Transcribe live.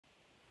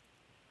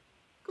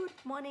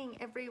Good morning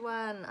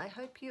everyone. I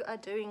hope you are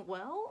doing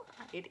well.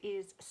 It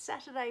is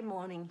Saturday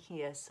morning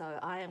here, so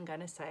I am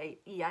going to say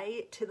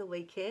yay to the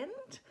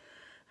weekend.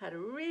 Had a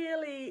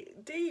really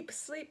deep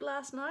sleep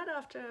last night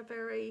after a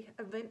very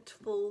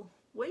eventful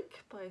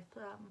week, both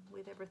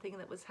with everything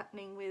that was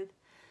happening with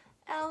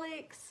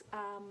Alex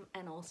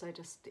and also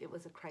just it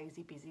was a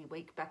crazy busy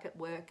week back at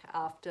work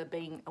after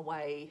being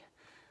away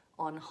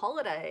on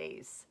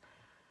holidays.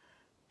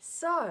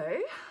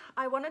 So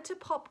I wanted to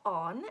pop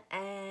on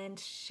and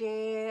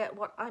share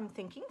what I'm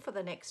thinking for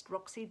the next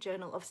Roxy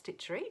Journal of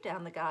Stitchery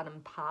down the garden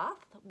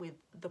path with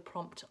the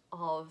prompt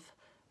of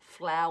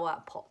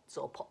flower pots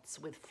or pots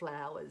with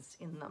flowers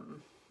in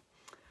them.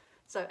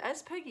 So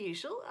as per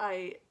usual,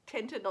 I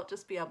tend to not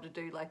just be able to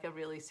do like a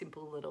really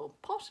simple little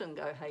pot and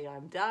go, hey,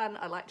 I'm done.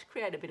 I like to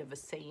create a bit of a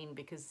scene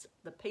because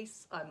the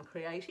piece I'm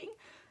creating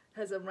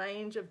has a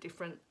range of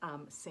different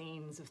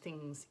scenes of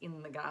things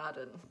in the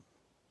garden.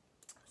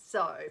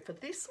 So for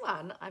this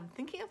one, I'm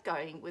thinking of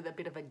going with a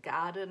bit of a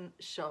garden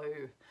show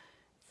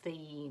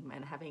theme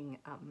and having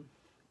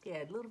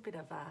a little bit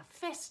of a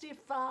festive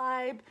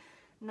vibe,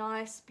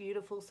 nice,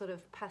 beautiful sort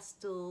of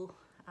pastel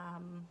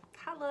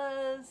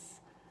colours,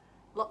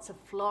 lots of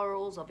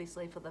florals,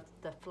 obviously for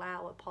the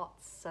flower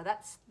pots. So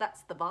that's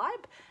the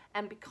vibe.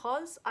 And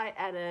because I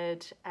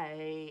added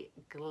a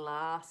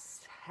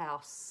glass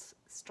house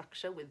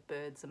structure with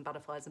birds and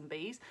butterflies and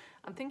bees,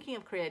 I'm thinking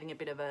of creating a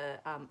bit of a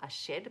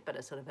shed, but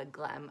a sort of a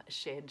glam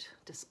shed,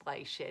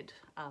 display shed,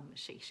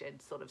 she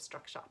shed sort of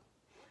structure.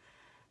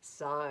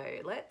 So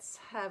let's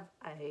have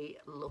a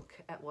look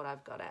at what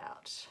I've got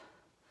out.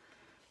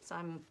 So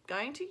I'm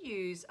going to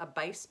use a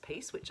base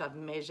piece which I've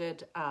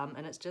measured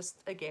and it's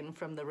just again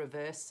from the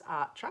reverse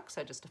art truck,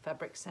 so just a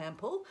fabric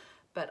sample,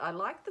 but I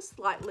like the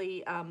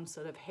slightly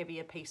sort of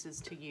heavier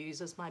pieces to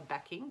use as my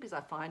backing because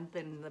I find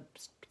then the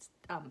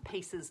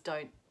pieces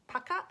don't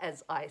pucker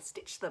as I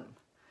stitch them.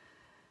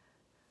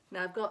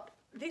 Now I've got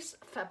this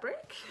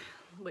fabric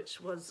which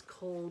was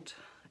called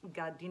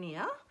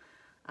Gardenia.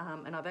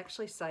 And I've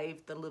actually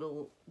saved the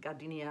little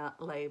Gardenia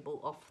label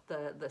off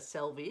the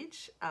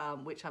selvage,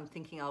 which I'm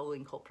thinking I will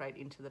incorporate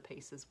into the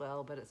piece as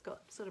well. But it's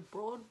got sort of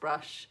broad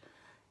brush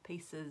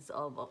pieces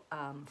of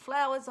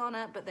flowers on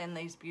it, but then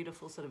these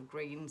beautiful sort of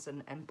greens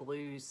and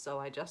blues. So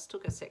I just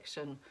took a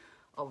section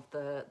of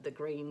the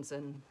greens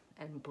and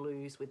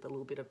blues with a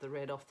little bit of the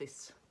red off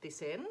this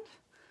end.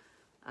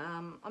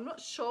 I'm not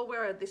sure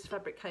where this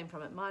fabric came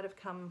from. It might have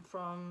come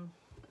from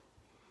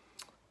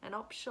an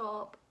op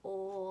shop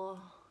or...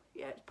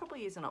 yeah, it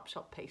probably is an op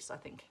shop piece, I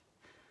think.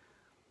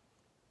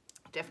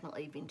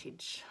 Definitely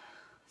vintage.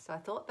 So I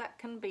thought that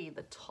can be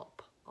the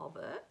top of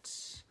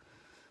it.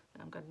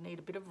 And I'm going to need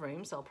a bit of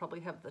room, so I'll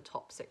probably have the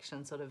top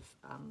section sort of,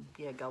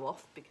 go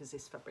off because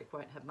this fabric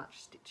won't have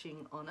much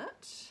stitching on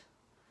it.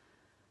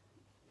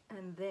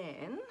 And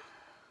then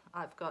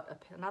I've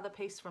got another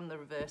piece from the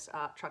reverse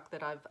art truck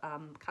that I've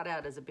cut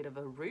out as a bit of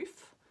a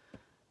roof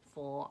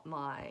for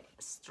my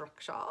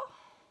structure.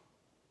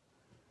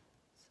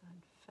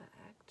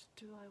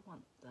 Do I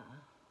want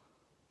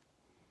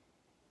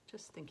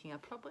just thinking I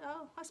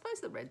suppose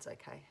the red's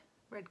okay.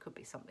 Red could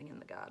be something in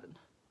the garden.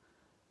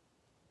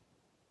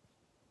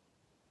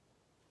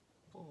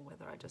 Or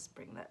whether I just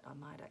bring that, I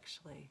might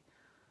actually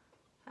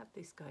have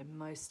this go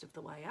most of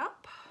the way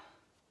up.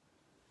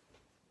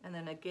 And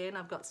then again,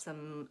 I've got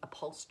some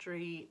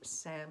upholstery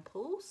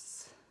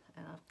samples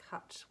and I've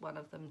cut one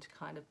of them to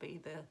kind of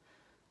be the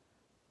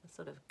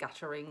sort of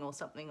guttering or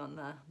something on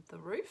the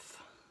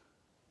roof.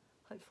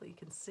 Hopefully you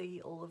can see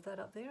all of that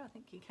up there. I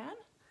think you can.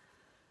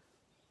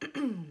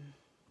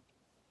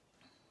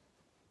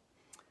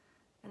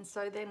 And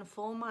so then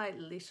for my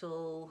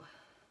little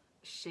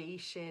she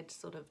shed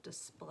sort of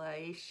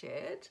display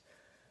shed,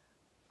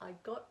 I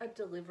got a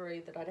delivery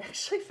that I'd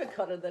actually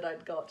forgotten that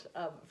I'd got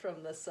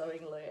from the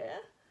Sewing Lair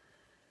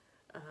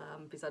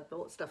because I'd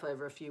bought stuff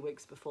over a few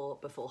weeks before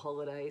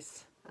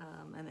holidays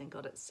and then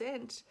got it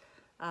sent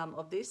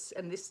of this,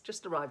 and this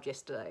just arrived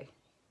yesterday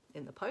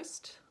in the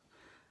post.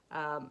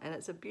 And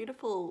it's a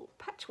beautiful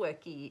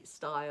patchworky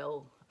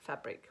style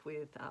fabric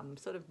with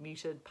sort of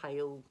muted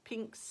pale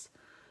pinks,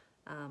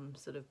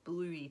 sort of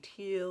bluey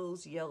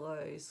teals,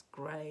 yellows,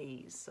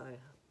 greys. So I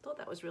thought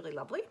that was really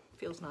lovely.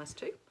 Feels nice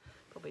too.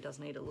 Probably does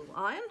need a little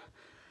iron.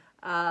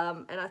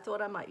 And I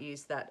thought I might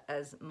use that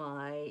as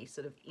my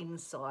sort of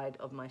inside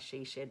of my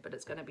she shed, but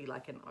it's going to be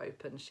like an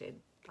open shed,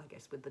 I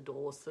guess, with the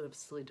doors sort of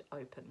slid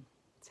open.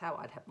 It's how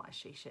I'd have my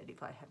she shed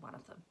if I had one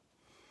of them.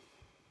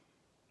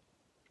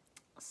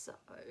 So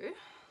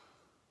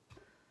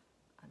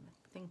I'm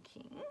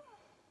thinking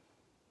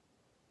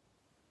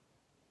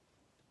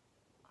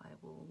I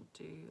will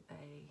do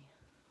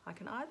I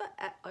can either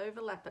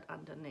overlap it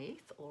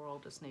underneath or I'll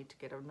just need to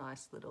get a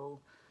nice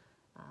little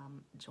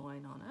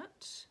join on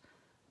it.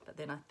 But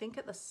then I think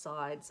at the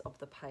sides of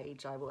the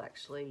page I will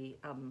actually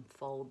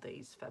fold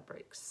these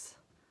fabrics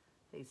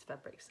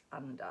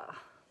under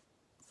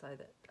so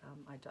that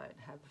I don't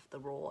have the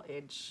raw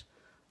edge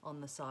on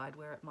the side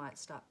where it might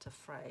start to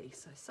fray.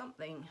 So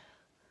something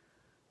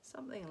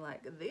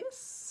like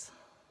this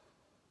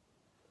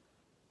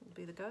will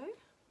be the go. In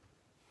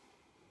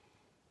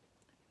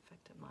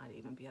fact, it might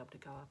even be able to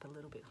go up a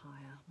little bit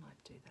higher.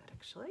 Might do that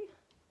actually.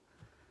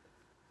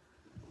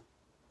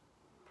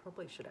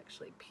 Probably should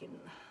actually pin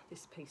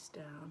this piece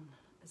down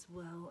as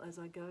well as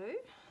I go.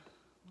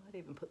 Might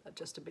even put that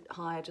just a bit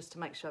higher just to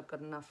make sure I've got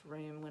enough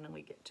room when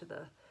we get to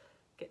the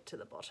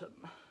bottom.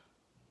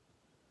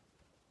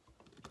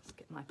 Just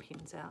get my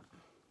pins out.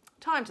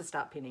 Time to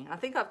start pinning. I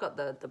think I've got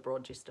the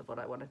broad gist of what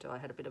I want to do. I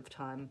had a bit of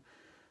time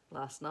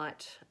last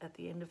night at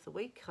the end of the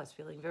week. I was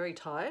feeling very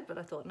tired, but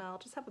I thought, no, I'll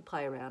just have a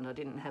play around. I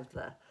didn't have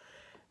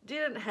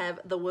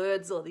the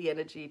words or the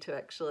energy to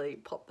actually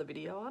pop the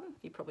video on.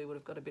 You probably would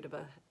have got a bit of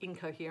an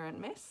incoherent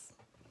mess.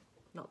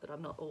 Not that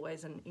I'm not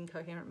always an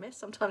incoherent mess.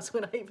 Sometimes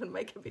when I even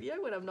make a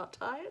video when I'm not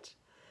tired.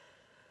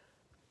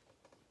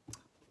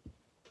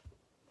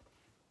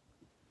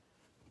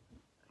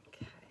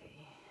 Okay.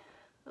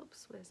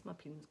 Oops, where's my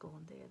pins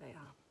gone? There they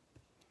are.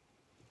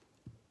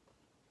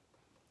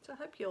 So I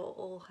hope you're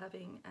all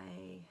having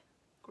a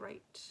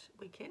great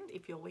weekend.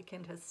 If your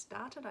weekend has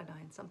started, I know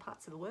in some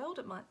parts of the world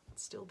it might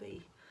still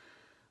be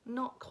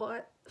not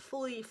quite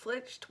fully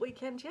fledged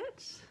weekend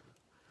yet.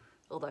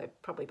 Although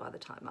probably by the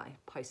time I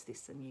post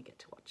this and you get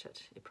to watch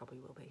it, it probably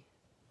will be.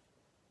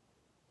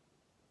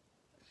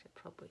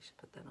 Probably should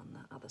put that on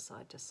the other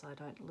side just so I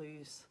don't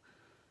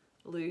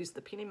lose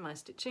the pin in my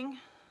stitching.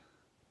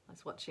 I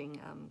was watching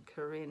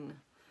Corinne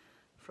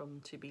from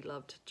To Be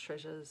Loved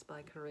Treasures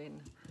by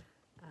Corinne,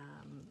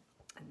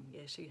 and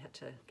yeah, she had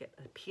to get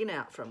a pin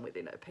out from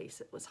within her piece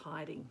that was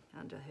hiding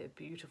under her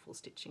beautiful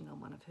stitching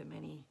on one of her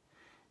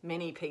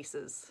many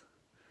pieces.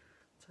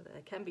 So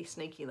they can be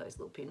sneaky, those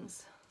little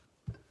pins.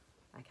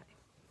 Okay,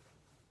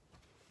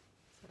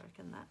 so I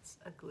reckon that's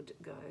a good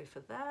go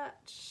for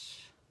that.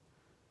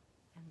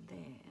 And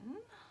then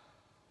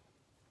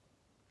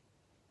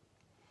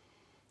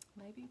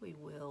maybe we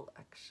will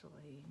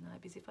actually, no,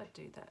 because if I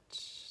do that,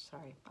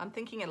 sorry, I'm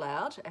thinking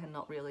aloud and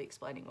not really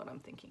explaining what I'm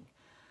thinking.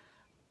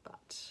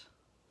 But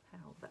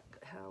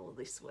how will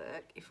this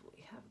work if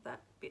we have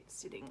that bit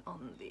sitting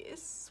on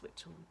this,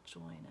 which will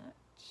join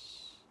it?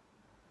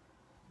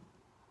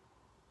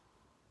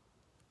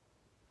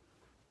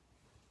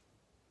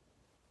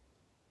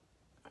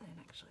 And then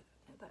actually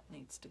that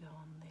needs to go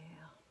on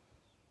there.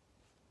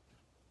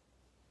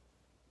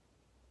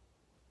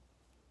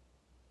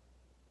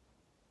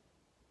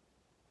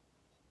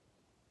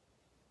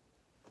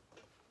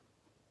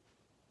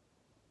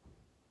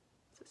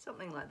 So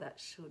something like that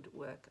should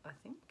work, I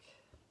think.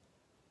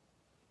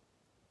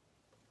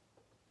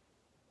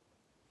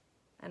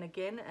 And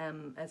again,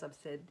 as I've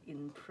said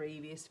in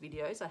previous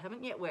videos, I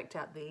haven't yet worked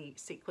out the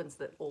sequence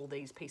that all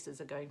these pieces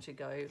are going to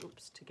go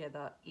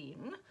together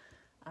in,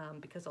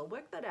 because I'll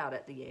work that out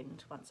at the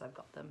end once I've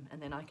got them,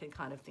 and then I can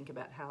kind of think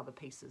about how the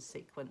pieces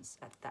sequence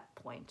at that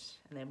point,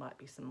 and there might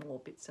be some more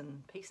bits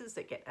and pieces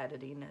that get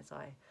added in as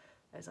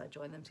I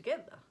join them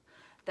together.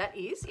 That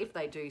is, if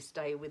they do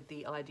stay with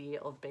the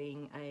idea of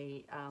being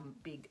a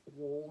big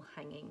wall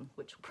hanging,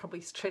 which will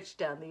probably stretch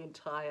down the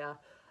entire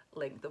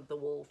length of the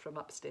wall from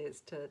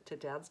upstairs to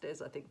downstairs,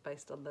 I think,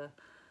 based on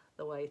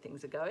the way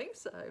things are going.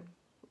 So it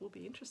will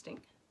be interesting.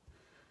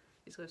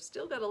 Because we've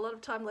still got a lot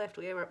of time left.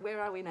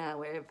 Where are we now?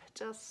 We've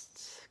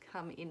just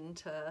come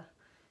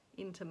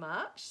into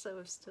March, so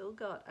we've still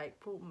got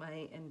April,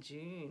 May and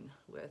June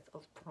worth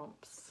of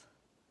prompts.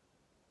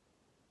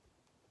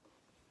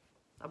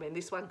 I mean,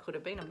 this one could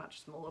have been a much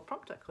smaller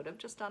prompt. I could have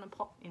just done a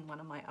pop in one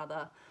of my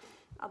other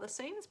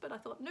scenes, but I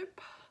thought, nope,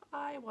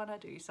 I want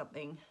to do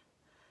something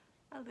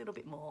a little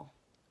bit more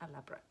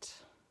elaborate.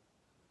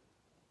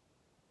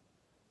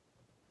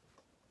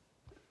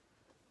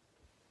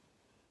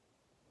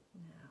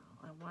 Now,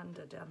 I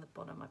wonder down the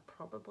bottom, I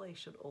probably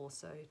should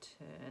also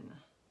turn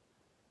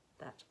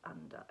that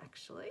under,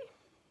 actually.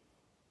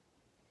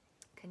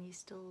 Can you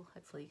still,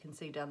 hopefully you can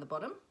see down the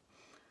bottom,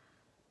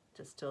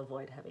 just to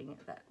avoid having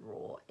that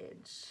raw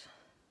edge.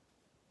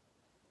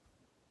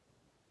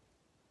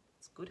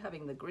 It's good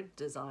having the grid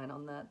design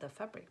on the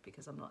fabric,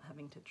 because I'm not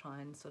having to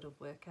try and sort of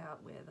work out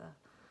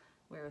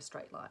where a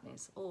straight line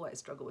is. Always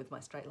struggle with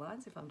my straight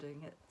lines if I'm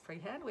doing it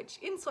freehand, which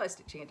in sewing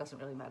stitching it doesn't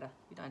really matter.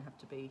 You don't have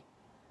to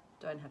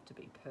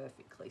be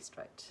perfectly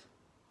straight.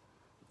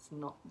 It's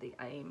not the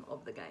aim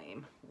of the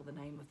game, or the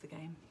name of the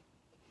game.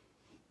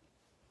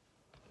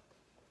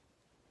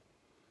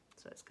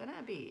 So it's going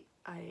to be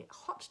a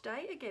hot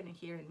day again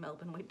here in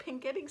Melbourne. We've been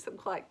getting some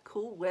quite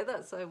cool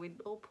weather, so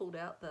we'd all pulled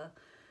out the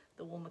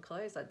warmer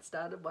clothes. I'd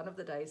started one of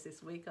the days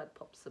this week, I'd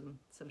popped some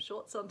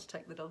shorts on to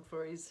take the dog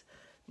for his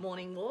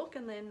morning walk,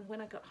 and then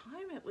when I got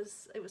home it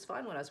was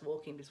fine when I was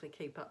walking, because we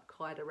keep up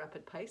quite a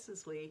rapid pace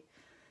as we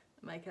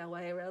make our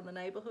way around the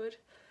neighbourhood.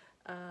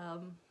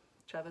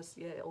 Travis,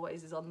 yeah,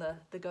 always is on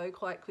the go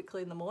quite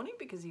quickly in the morning,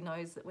 because he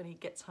knows that when he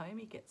gets home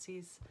he gets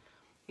his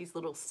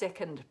little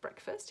second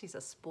breakfast. He's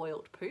a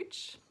spoilt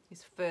pooch.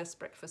 His first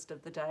breakfast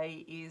of the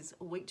day is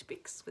wheat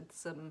bix with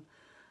some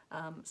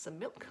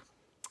milk.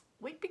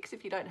 Wheat bix,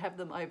 if you don't have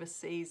them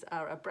overseas,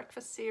 are a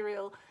breakfast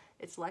cereal.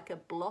 It's like a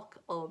block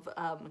of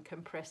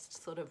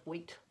compressed sort of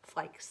wheat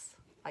flakes,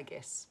 I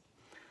guess.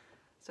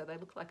 So So they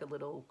look like a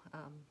little,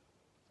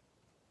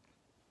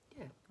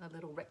 yeah, a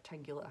little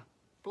rectangular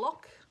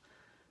block,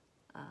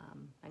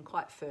 and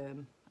quite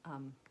firm.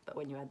 But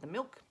when you add the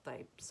milk,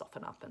 they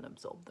soften up and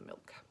absorb the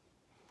milk.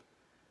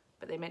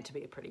 But they're meant to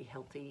be a pretty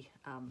healthy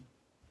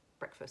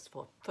breakfast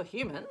for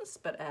humans.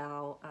 But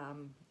our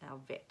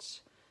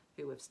vet,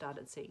 who we've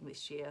started seeing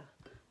this year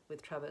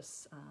with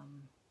Travis,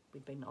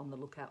 we've been on the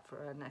lookout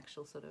for an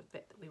actual sort of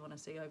vet that we want to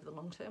see over the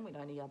long term. We'd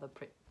only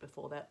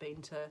before that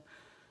been to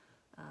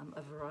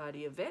a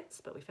variety of vets,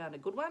 but we found a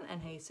good one,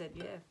 and he said,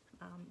 yeah,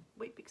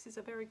 Weet-Bix is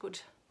a very good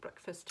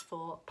breakfast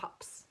for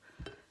pups.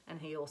 And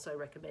he also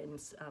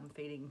recommends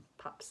feeding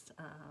pups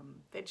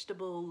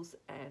vegetables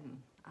and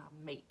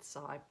meat.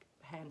 So I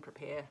hand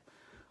prepare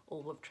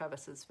all of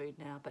Travis's food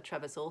now, but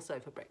Travis also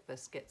for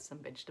breakfast gets some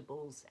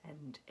vegetables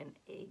and an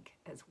egg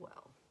as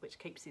well, which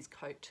keeps his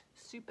coat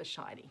super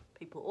shiny.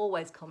 People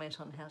always comment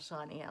on how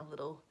shiny our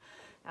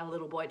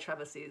little boy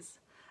Travis is.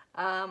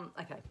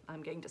 Okay,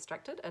 I'm getting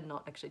distracted and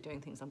not actually doing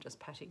things. I'm just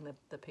patting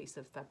the piece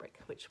of fabric,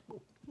 which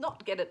will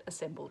not get it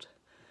assembled.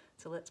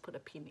 So let's put a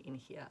pin in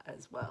here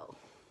as well.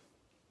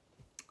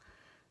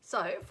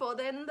 So for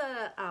then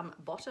the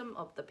bottom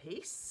of the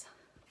piece,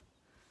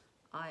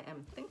 I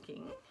am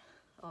thinking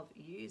of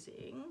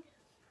using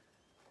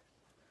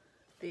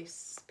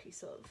this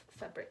piece of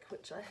fabric,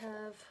 which I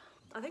have.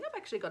 I think I've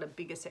actually got a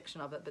bigger section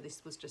of it, but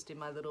this was just in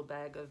my little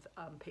bag of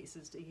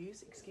pieces to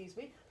use. Excuse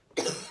me.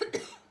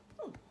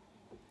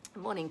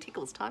 Morning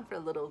tickles. Time for a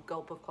little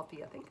gulp of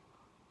coffee, I think.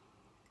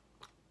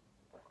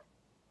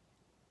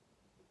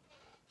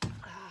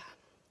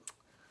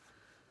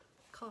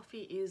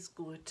 Coffee is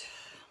good.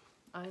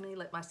 I only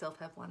let myself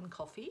have one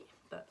coffee,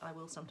 but I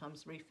will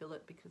sometimes refill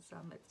it because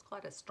it's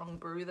quite a strong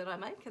brew that I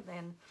make, and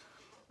then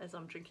as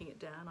I'm drinking it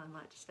down I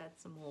might just add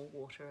some more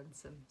water and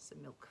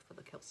some milk for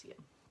the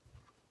calcium.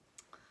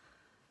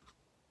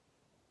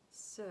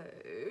 So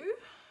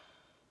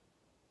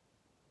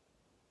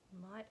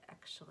might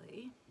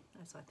actually,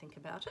 as I think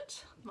about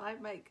it,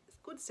 might make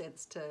good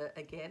sense to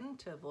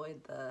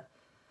avoid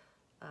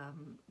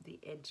the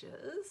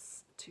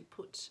edges, to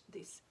put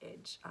this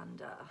edge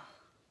under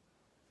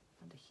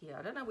here.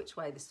 I don't know which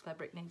way this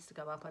fabric needs to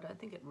go up. I don't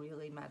think it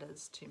really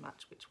matters too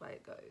much which way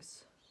it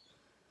goes,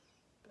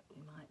 but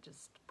we might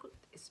just put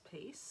this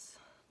piece,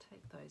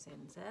 take those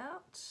ends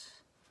out,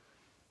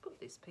 put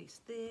this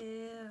piece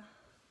there,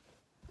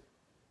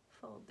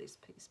 fold this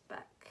piece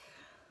back,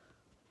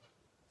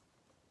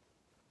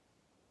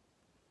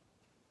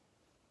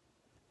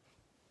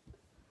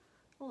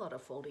 a lot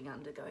of folding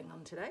under going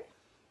on today.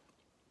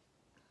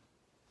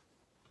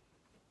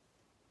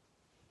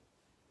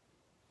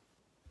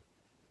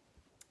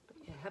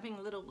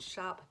 Having little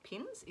sharp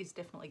pins is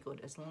definitely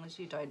good, as long as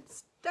you don't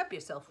stab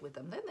yourself with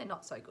them, then they're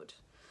not so good.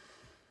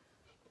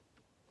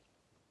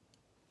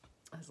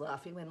 I was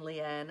laughing when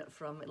Leanne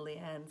from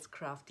Leanne's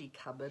Crafty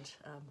Cupboard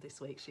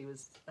this week, she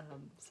was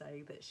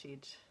saying that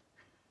she'd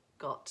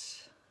got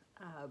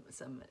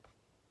some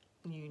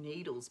new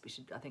needles, but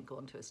she'd I think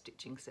gone to a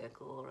stitching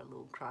circle or a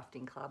little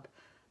crafting club,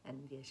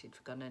 and yeah, she'd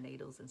forgotten her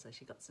needles, and so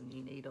she got some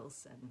new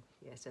needles, and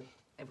yeah, so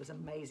it was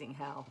amazing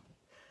how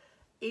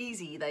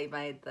easy they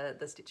made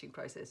the stitching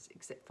process,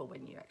 except for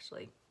when you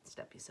actually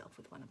stab yourself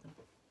with one of them.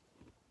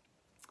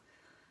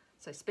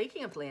 So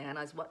speaking of Leanne,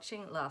 I was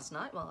watching last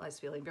night while I was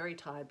feeling very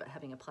tired but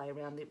having a play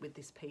around with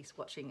this piece,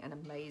 watching an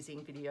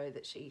amazing video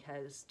that she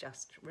has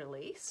just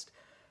released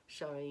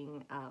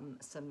showing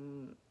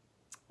some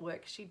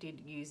work she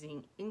did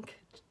using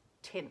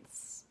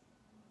Inktense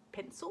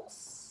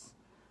pencils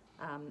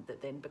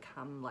that then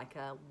become like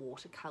a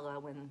watercolor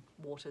when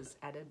water's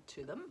added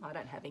to them. I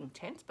don't have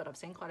Inktense, but I've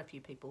seen quite a few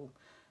people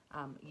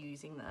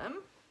using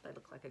them. They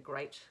look like a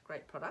great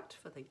product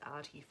for the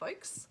arty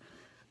folks.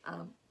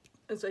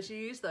 And so she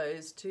used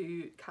those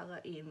to colour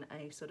in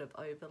a sort of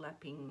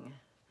overlapping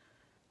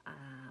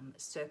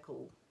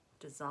circle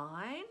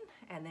design,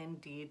 and then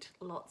did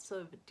lots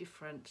of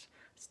different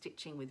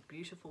stitching with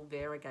beautiful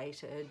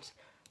variegated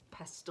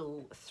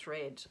pastel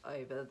thread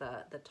over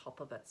the top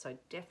of it. So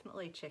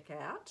definitely check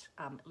out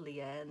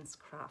Leanne's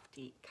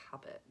Crafty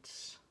Cupboard.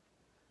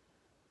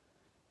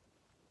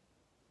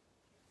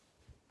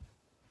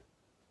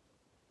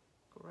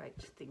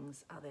 Great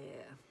things are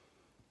there.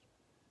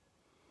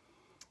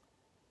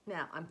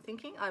 Now I'm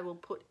thinking I will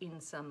put in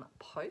some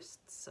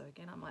posts. So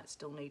again, I might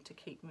still need to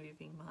keep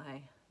moving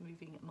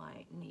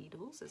my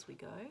needles as we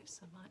go.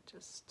 So I might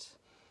just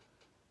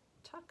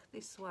tuck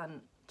this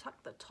one,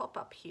 tuck the top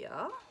up here,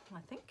 I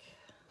think.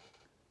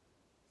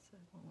 So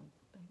we'll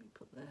maybe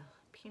put the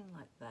pin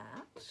like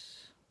that.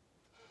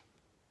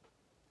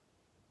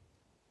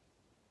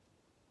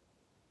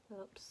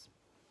 Oops.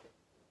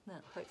 Now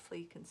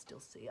hopefully you can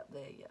still see up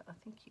there. Yeah, I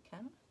think you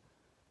can.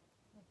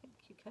 I think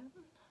you can.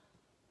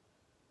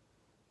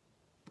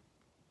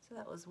 So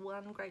that was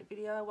one great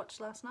video I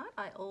watched last night.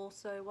 I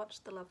also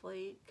watched the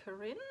lovely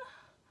Corinne,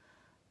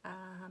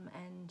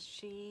 and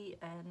she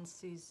and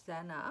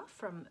Susanna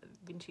from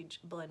Vintage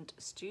Blend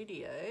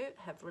Studio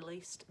have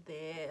released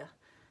their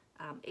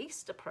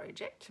Easter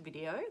project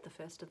video, the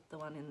first of the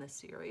one in the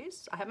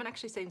series. I haven't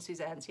actually seen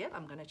Suzanne's yet.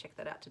 I'm going to check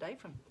that out today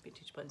from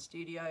Vintage Blend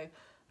Studio.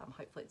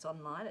 Hopefully it's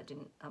online. It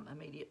didn't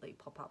immediately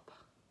pop up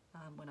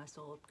when I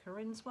saw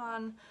Corinne's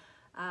one.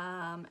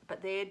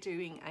 But they're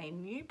doing a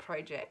new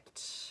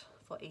project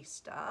for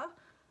Easter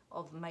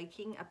of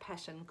making a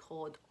pattern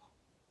called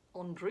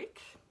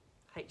Hendrick,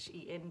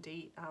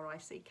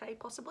 H-E-N-D-R-I-C-K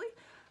possibly.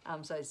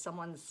 So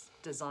someone's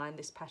designed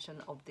this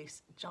pattern of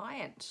this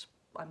giant,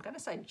 I'm going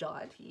to say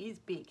giant, he is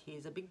big, he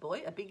is a big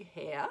boy, a big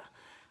hare,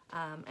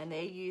 and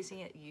they're using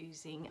it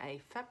using a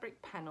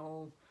fabric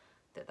panel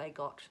that they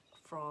got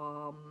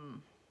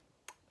from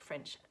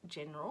French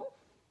General,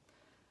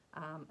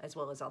 as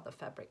well as other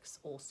fabrics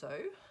also.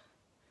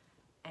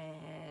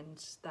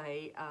 And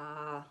they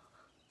are,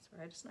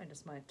 sorry, I just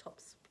noticed my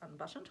top's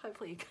unbuttoned.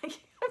 Hopefully you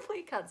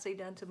can't see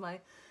down to my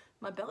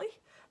belly.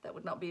 That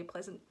would not be a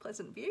pleasant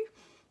view.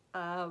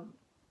 They're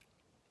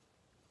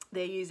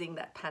using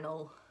that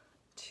panel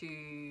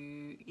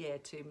to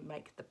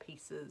make the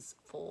pieces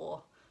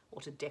for,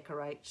 or to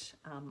decorate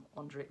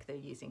Hendrick. They're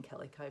using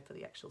calico for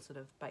the actual sort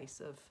of base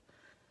of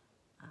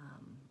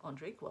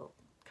Hendrick. Well,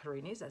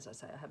 Corinne is, as I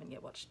say, I haven't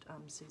yet watched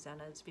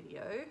Susanna's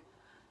video.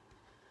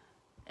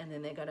 And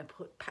then they're going to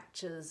put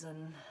patches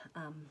and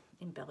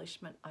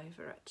embellishment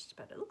over it.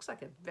 But it looks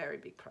like a very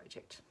big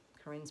project.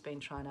 Corinne's been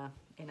trying to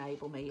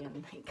enable me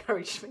and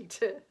encourage me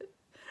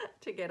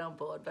to get on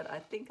board. But I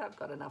think I've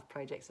got enough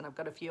projects, and I've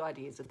got a few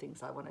ideas of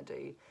things I want to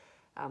do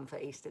for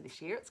Easter this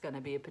year. It's going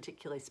to be a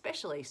particularly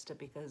special Easter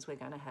because we're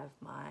going to have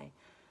my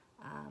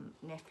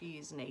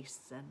nephew's niece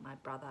and my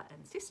brother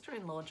and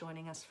sister-in-law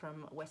joining us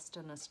from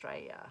Western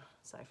Australia.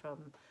 So for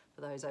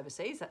those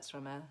overseas, that's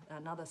from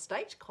another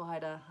state,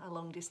 quite a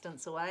long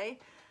distance away,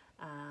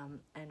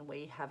 and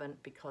we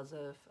haven't, because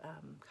of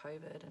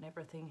COVID and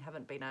everything,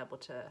 haven't been able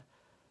to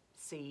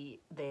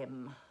see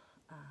them,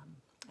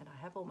 and I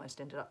have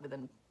almost ended up with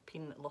a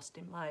pin lost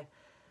in my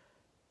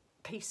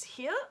piece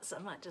here, so I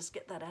might just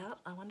get that out.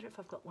 I wonder if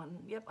I've got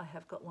one. Yep, I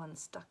have got one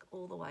stuck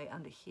all the way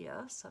under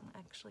here, so I'm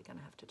actually going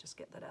to have to just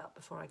get that out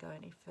before I go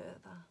any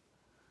further.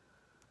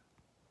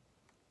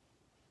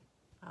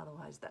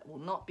 Otherwise that will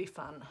not be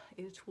fun.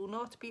 It will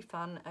not be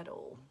fun at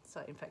all.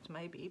 So in fact,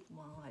 maybe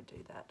while I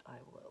do that, I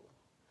will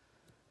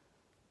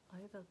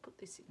either put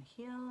this in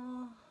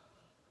here.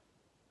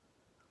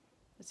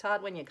 It's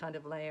hard when you're kind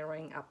of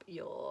layering up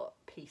your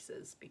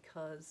pieces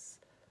because,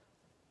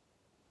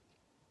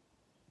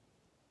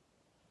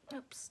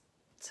 oops,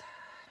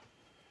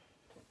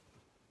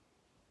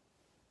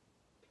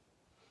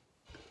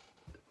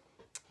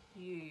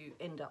 you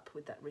end up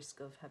with that risk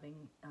of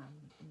having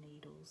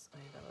needles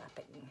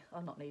overlapping.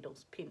 Oh, not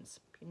needles, pins.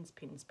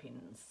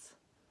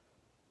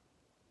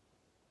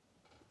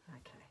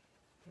 Okay,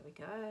 here we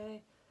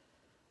go.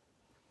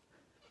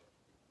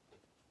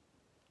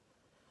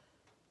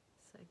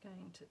 So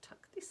going to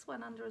tuck this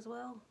one under as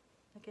well.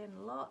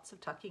 Again, lots of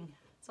tucking.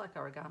 It's like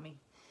origami.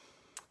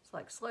 It's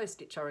like slow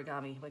stitch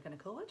origami, we're going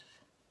to call it,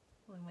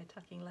 when we're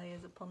tucking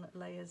layers upon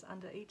layers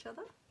under each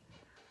other,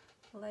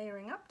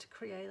 layering up to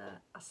create a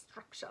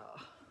structure.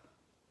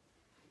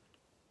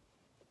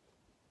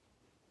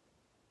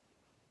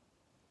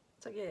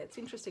 So yeah, it's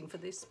interesting for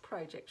this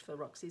project for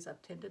Roxy's.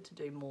 I've tended to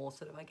do more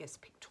sort of, I guess,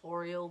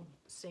 pictorial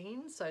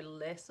scenes, so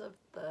less of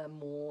the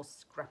more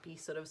scrappy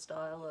sort of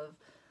style of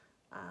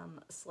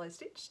slow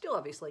stitch. Still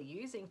obviously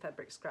using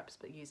fabric scraps,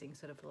 but using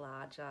sort of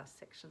larger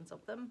sections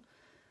of them.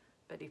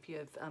 But if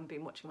you've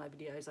been watching my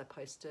videos, I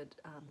posted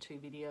 2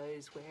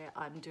 videos where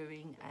I'm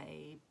doing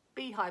a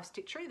beehive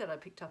stitchery that I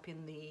picked up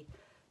in the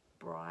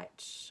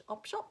Bright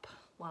op shop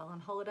while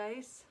on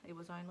holidays. It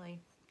was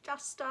only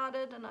just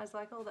started and I was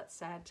like, oh, that's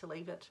sad to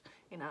leave it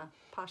in a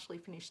partially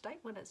finished state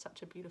when it's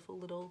such a beautiful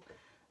little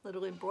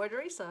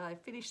embroidery. So I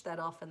finished that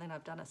off, and then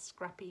I've done a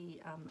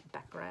scrappy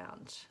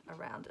background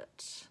around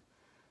it.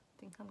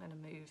 I think I'm going to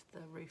move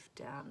the roof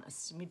down a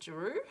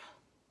smidgeroo.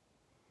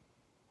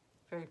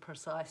 Very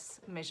precise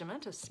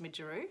measurement a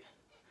smidgeroo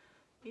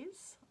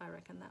is. I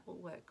reckon that will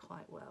work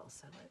quite well.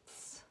 So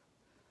let's,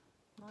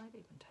 might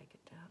even take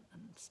it down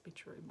and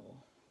smidgeroo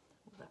more.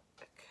 Will that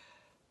work?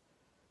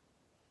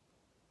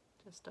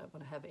 Just don't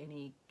want to have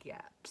any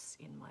gaps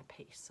in my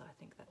piece, so I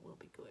think that will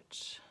be good.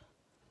 So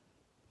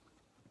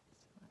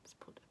let's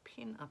put a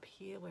pin up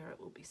here where it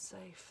will be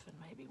safe, and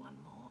maybe one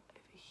more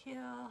over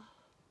here.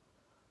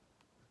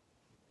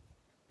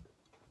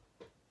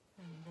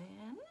 And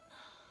then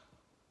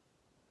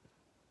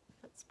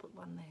let's put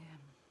one there.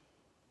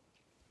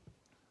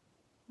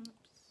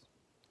 Oops,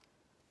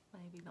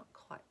 maybe not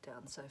quite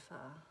down so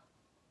far.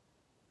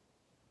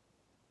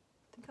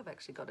 I think I've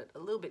actually got it a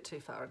little bit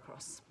too far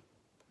across.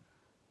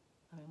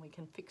 I mean, we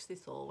can fix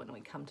this all when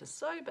we come to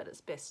sew, but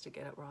it's best to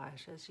get it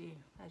right as you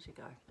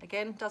go.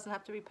 Again, doesn't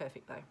have to be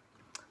perfect though.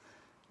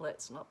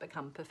 Let's not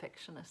become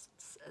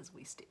perfectionists as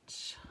we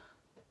stitch.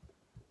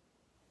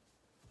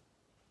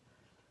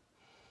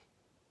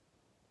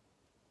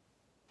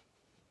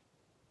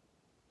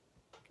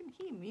 I can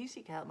hear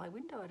music out my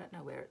window. I don't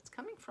know where it's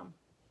coming from.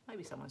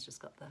 Maybe someone's just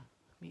got the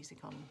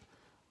music on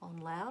on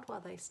loud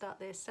while they start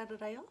their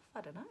Saturday off.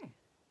 I don't know.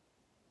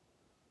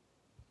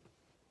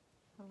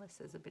 Unless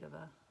there's a bit of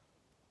a...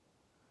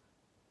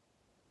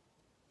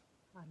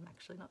 I'm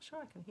actually not sure.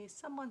 I can hear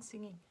someone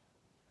singing.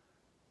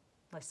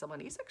 Unless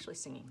someone is actually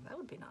singing. That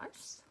would be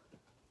nice.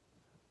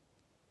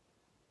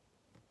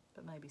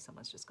 But maybe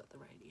someone's just got the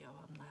radio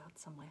on loud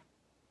somewhere.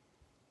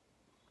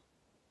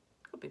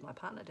 Could be my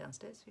partner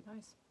downstairs, who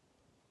knows.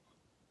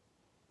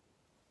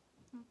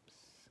 Oops,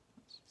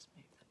 let's just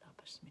move that up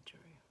a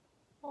smidgeroo.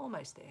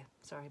 Almost there.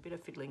 Sorry, a bit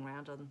of fiddling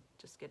around on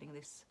just getting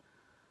this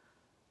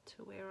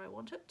to where I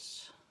want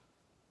it.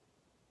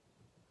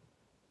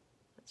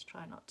 Let's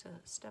try not to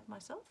stab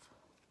myself.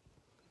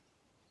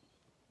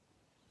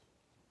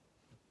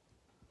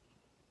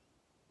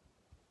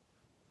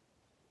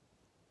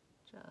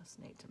 Just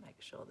need to make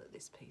sure that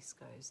this piece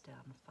goes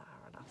down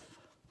far enough.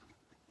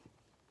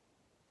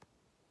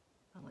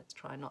 And let's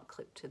try not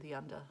clip to the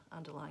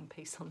underlying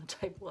piece on the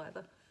table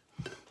either.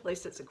 At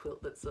least it's a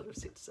quilt that sort of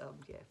sits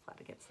yeah, flat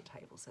against the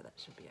table, so that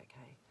should be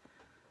okay.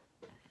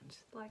 And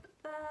like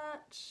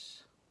that.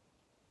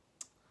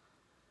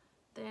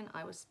 Then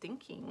I was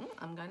thinking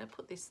I'm going to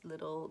put this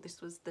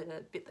was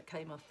the bit that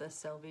came off the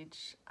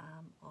selvage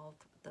of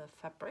the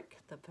fabric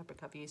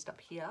I've used up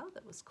here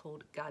that was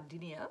called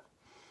Gardenia.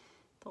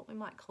 Thought we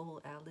might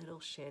call our little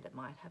shed, it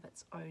might have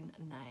its own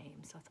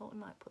name, so I thought we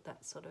might put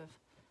that sort of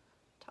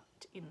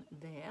tucked in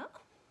there.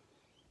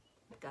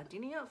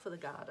 Gardenia for the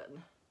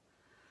garden.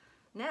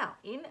 Now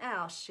in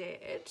our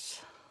shed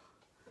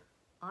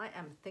I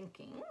am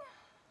thinking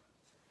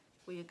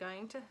we are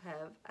going to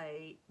have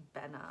a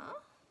banner,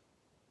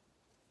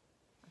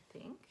 I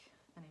think,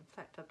 and in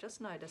fact I've just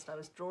noticed I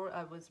was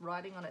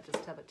writing on it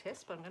just to have a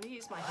test, but I'm going to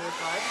use my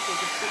hairdryer so you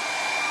can see.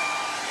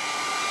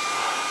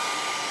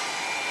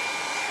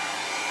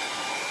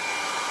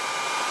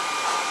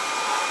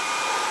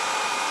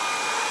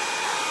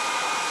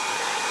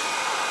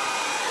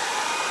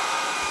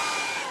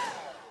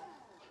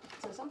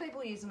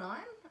 Use an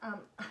iron.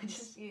 I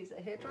just use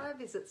a hairdryer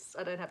because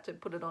I don't have to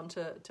put it on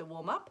to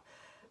warm up,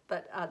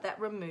 but that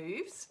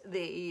removes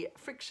the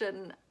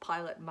friction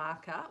pilot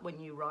marker when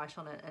you write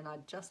on it, and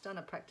I'd just done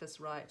a practice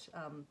write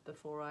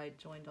before I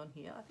joined on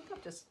here. I think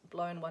I've just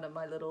blown one of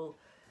my little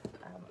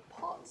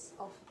pots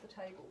off the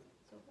table,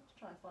 so let's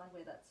try and find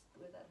where that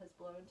has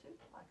blown to.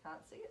 I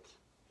can't see it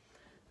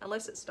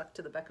unless it's stuck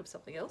to the back of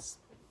something else,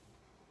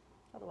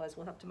 otherwise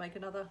we'll have to make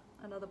another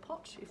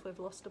pot if we've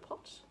lost a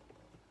pot.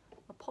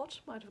 A pot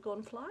might have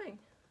gone flying.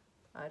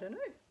 I don't know.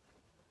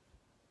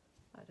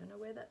 I don't know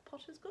where that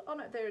pot has gone. Oh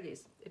no, there it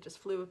is. It just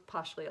flew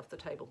partially off the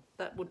table.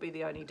 That would be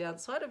the only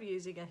downside of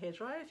using a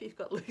hairdryer if you've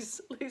got loose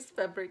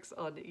fabrics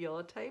on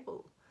your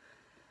table.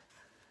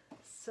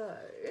 So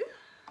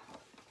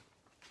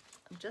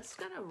I'm just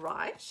going to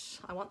write.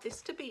 I want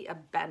this to be a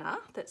banner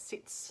that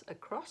sits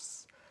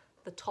across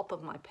the top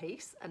of my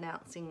piece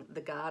announcing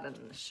the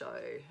garden show.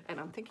 And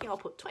I'm thinking I'll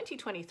put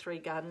 2023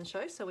 garden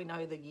show so we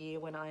know the year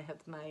when I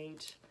have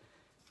made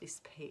this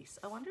piece.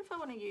 I wonder if I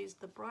want to use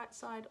the bright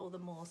side or the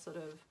more sort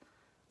of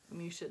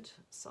muted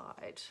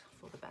side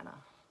for the banner.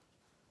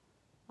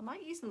 I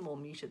might use the more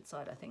muted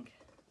side, I think.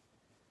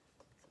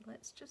 So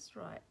let's just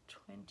write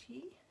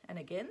 20. And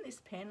again,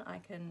 this pen, I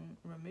can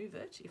remove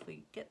it if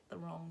we get the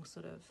wrong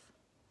sort of,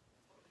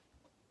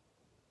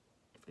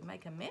 if we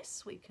make a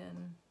mess, we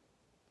can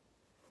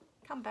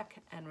come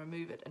back and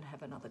remove it and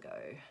have another go.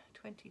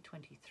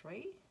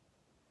 2023.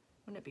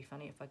 Wouldn't it be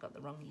funny if I got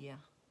the wrong year?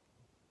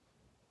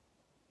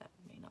 That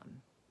would mean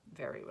I'm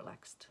very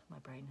relaxed. My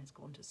brain has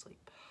gone to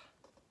sleep.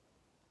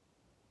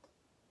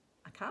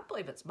 I can't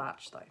believe it's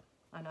March though.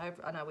 I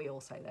know we all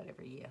say that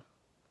every year,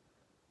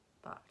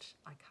 but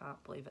I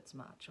can't believe it's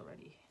March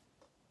already.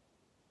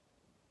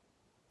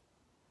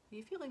 Are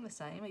you feeling the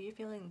same? Are you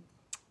feeling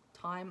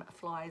time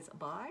flies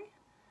by?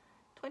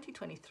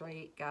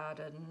 2023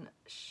 garden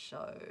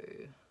show.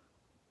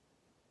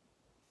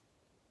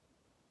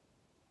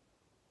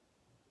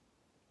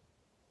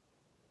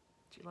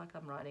 Like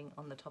I'm writing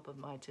on the top of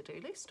my to-do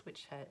list,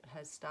 which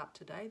has start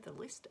today, the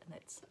list, and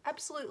it's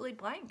absolutely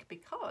blank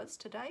because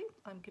today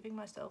I'm giving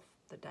myself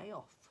the day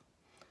off.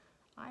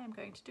 I am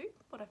going to do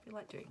what I feel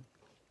like doing.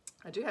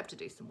 I do have to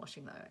do some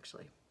washing though,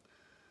 actually.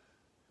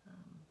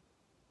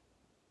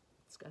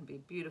 It's going to be a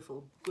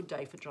beautiful, good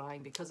day for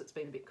drying because it's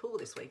been a bit cool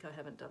this week. I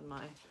haven't done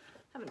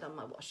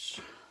my wash.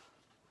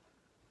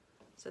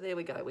 So there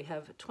we go. We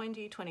have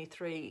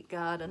 2023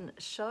 garden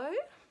show.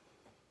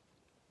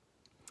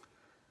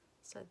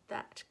 So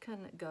that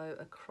can go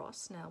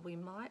across. Now we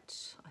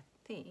might, I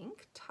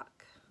think,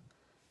 tuck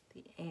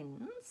the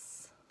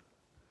ends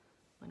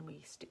when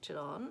we stitch it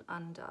on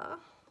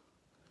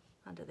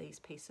under these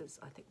pieces.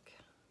 I think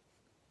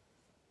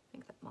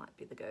that might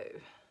be the go.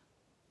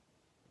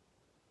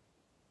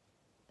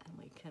 And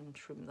we can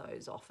trim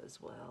those off as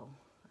well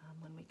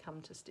when we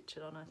come to stitch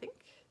it on, I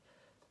think.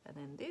 And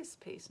then this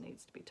piece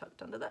needs to be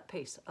tucked under that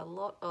piece. A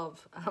lot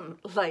of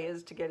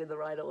layers to get in the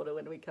right order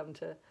when we come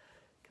to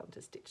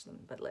stitch them,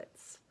 but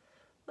let's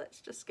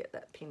just get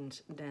that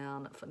pinned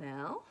down for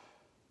now.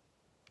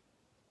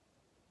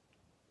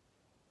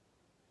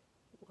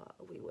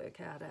 while we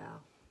work out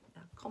our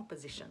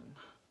composition.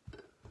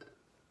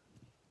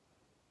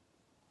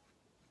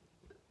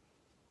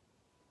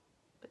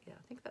 But yeah,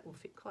 I think that will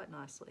fit quite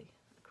nicely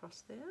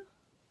across there.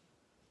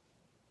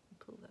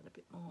 Pull that a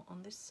bit more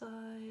on this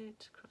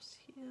side, across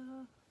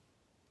here.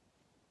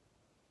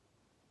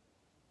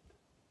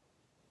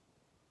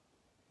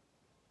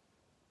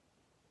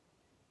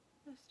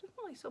 There's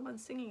definitely someone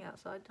singing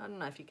outside. I don't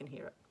know if you can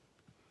hear it.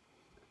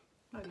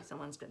 Maybe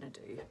someone's going to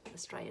do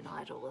Australian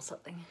Idol or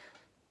something.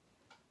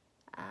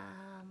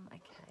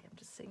 Okay, I'm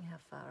just seeing how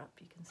far up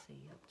you can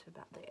see, up to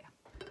about there.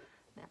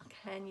 Now,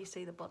 can you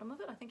see the bottom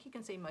of it? I think you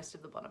can see most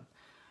of the bottom.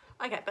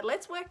 Okay, but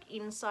let's work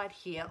inside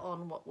here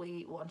on what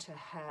we want to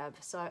have.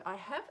 So I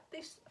have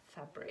this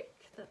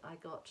fabric that I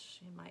got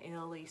in my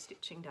early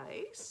stitching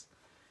days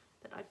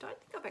that I don't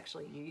think I've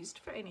actually used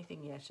for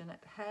anything yet, and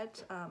it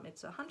had,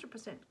 it's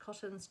 100%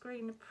 cotton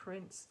screen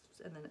prints,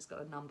 and then it's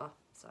got a number.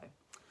 So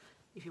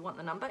if you want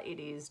the number, it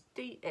is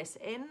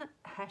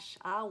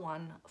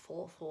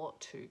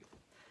DSN-R1442.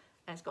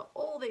 And it's got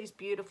all these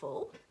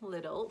beautiful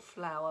little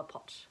flower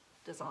pot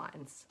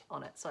designs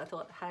on it. So I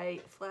thought,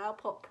 hey, flower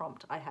pot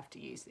prompt, I have to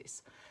use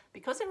this.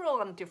 Because they're all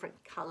on different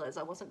colours,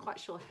 I wasn't quite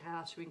sure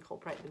how to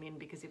incorporate them in,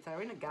 because if they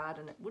were in a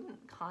garden, it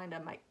wouldn't kind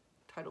of make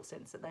total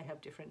sense that they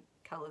have different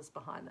colours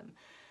behind them.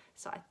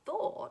 So I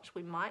thought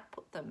we might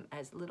put them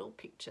as little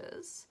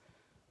pictures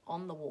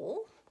on the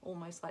wall,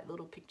 almost like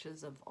little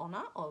pictures of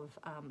honour of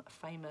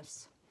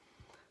famous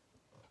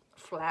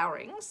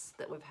flowerings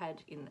that we've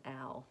had in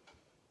our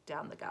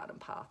down the garden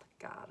path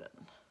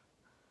garden.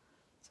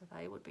 So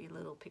they would be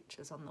little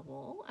pictures on the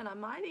wall, and I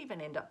might even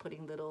end up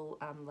putting little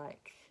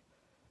like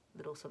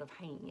little sort of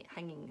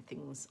hanging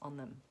things on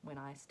them when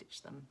I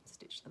stitch them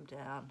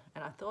down.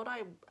 And I thought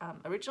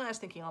originally I was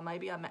thinking, oh,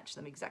 maybe I match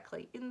them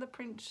exactly in the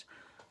print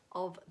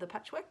of the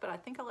patchwork, but I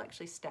think I'll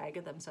actually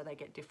stagger them so they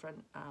get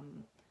different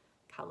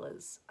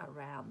colours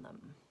around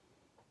them.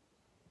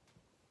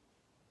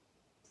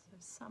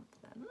 So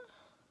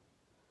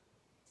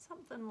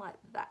something like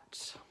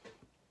that.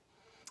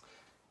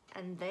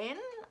 And then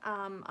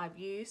I've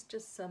used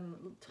just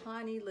some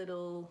tiny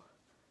little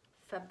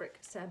fabric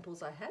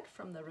samples I had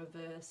from the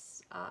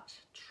reverse art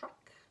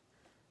truck.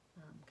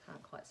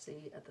 Can't quite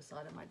see at the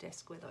side of my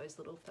desk where those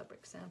little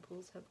fabric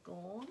samples have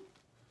gone.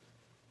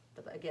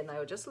 But again, they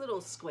were just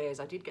little squares.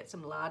 I did get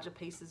some larger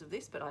pieces of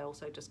this, but I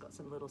also just got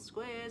some little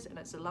squares, and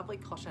it's a lovely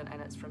cotton,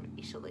 and it's from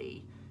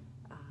Italy.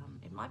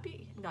 It might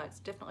be, no, it's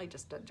definitely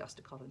just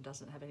a cotton,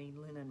 doesn't have any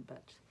linen,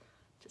 but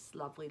just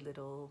lovely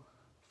little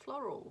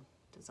floral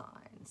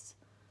designs.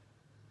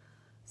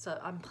 So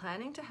I'm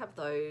planning to have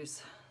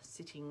those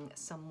sitting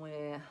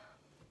somewhere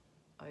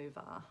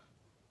over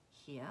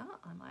here.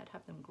 I might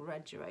have them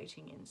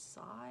graduating in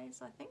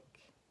size, I think.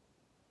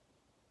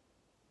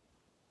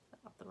 Is that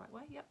up the right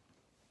way? Yep.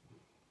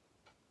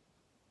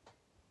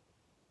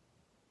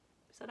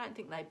 So I don't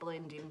think they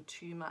blend in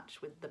too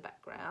much with the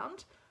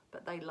background,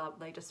 but they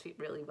just fit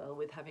really well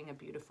with having a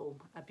beautiful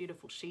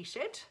she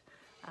shed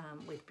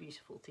with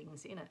beautiful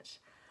things in it.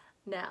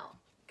 Now,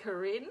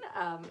 Corinne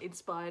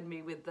inspired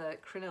me with the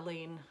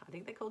crinoline, I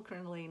think they're called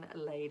crinoline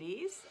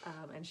ladies,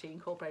 and she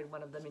incorporated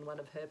one of them in one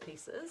of her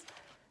pieces.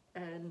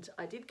 And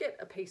I did get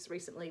a piece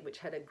recently which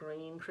had a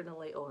green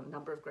crinoline, or a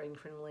number of green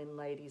crinoline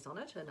ladies on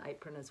it, an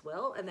apron as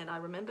well. And then I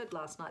remembered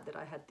last night that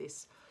I had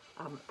this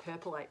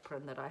purple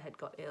apron that I had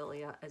got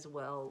earlier as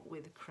well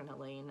with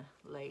crinoline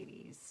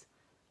ladies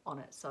on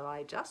it. So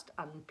I just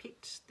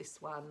unpicked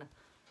this one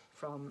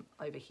from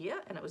over here,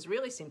 and it was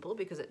really simple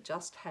because it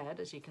just had,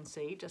 as you can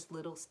see, just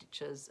little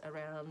stitches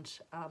around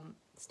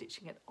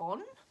stitching it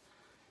on.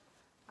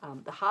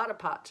 The harder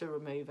part to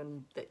remove,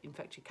 and that in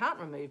fact you can't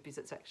remove because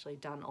it's actually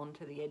done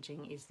onto the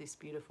edging, is this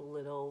beautiful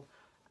little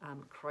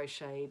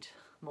crocheted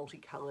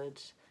multicoloured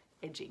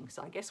edging.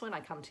 So I guess when I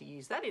come to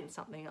use that in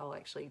something, I'll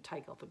actually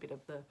take off a bit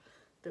of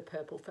the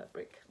purple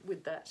fabric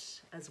with that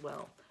as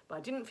well. But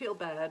I didn't feel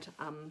bad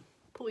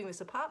pulling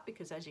this apart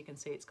because, as you can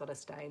see, it's got a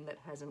stain that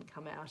hasn't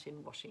come out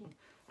in washing,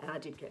 and I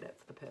did get it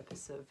for the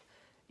purpose of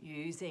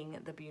using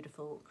the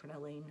beautiful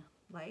crinoline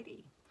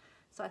lady.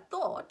 So I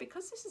thought,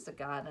 because this is a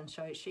garden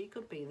show, she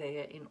could be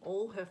there in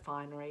all her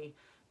finery,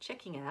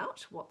 checking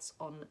out what's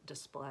on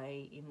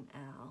display in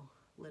our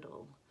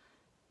little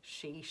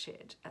she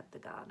shed at the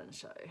garden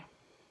show.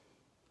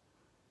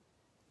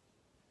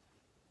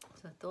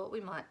 So I thought we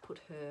might put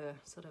her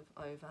sort of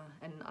over,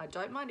 and I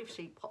don't mind if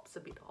she pops a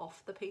bit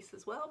off the piece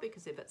as well,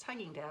 because if it's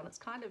hanging down, it's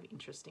kind of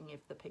interesting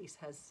if the piece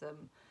has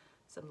some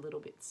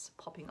little bits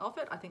popping off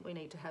it. I think we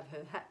need to have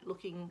her hat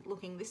looking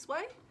this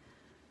way.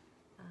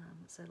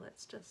 So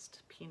let's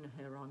just pin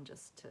her on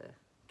just to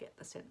get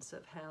the sense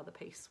of how the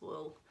piece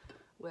will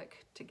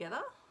work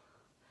together.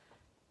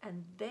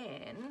 And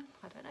then,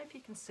 I don't know if you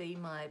can see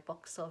my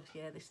box of,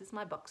 this is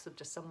my box of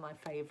just some of my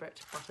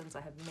favourite buttons.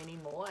 I have many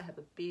more. I have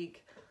a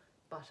big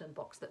button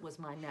box that was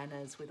my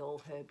Nana's with all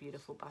her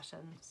beautiful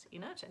buttons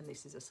in it, and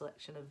this is a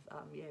selection of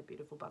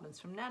beautiful buttons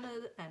from Nana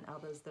and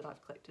others that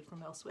I've collected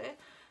from elsewhere.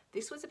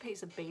 This was a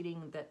piece of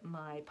beading that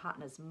my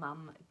partner's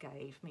mum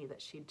gave me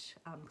that she'd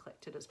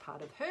collected as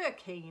part of her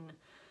keen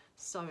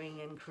sewing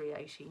and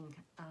creating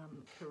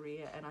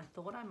career, and I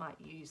thought I might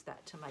use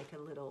that to make a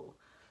little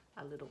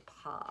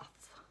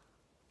path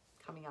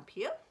coming up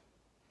here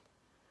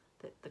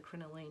that the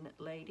crinoline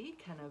lady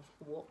kind of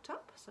walked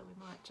up. So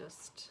we might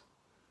just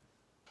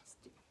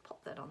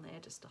pop that on there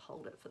just to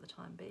hold it for the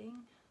time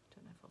being.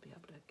 Don't know if I'll be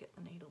able to get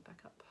the needle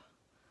back up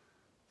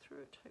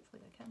through it.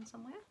 Hopefully I can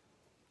somewhere.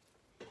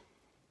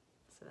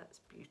 So that's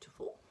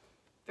beautiful.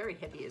 Very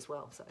heavy as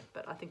well, so,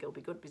 but I think it'll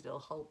be good because it'll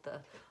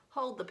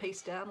hold the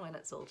piece down when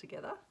it's all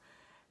together.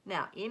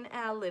 Now, in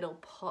our little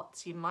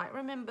pots, you might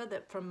remember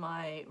that from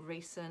my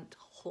recent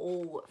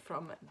haul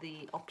from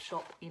the op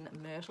shop in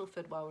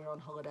Myrtleford while we were on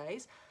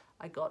holidays,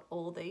 I got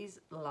all these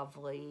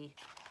lovely,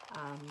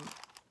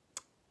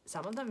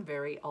 some of them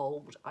very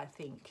old, I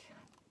think,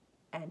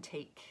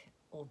 antique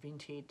or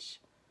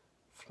vintage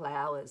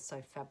flowers,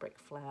 so fabric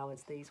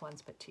flowers. These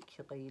ones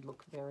particularly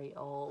look very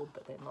old,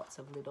 but then lots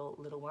of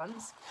little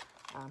ones.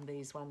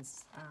 These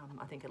ones,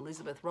 I think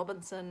Elizabeth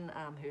Robinson,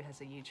 who has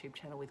a YouTube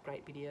channel with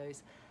great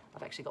videos.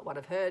 I've actually got one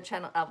of her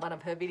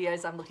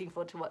videos I'm looking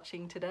forward to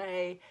watching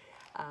today.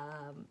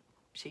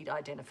 She'd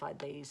identified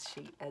these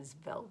as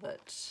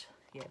velvet,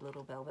 yeah,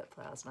 little velvet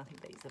flowers, and I think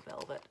these are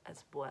velvet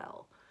as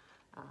well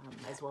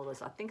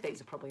as I think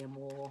these are probably a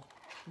more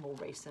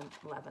recent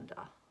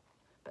lavender.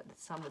 But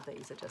some of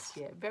these are just,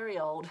 yeah, very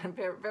old and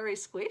very, very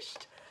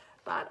squished.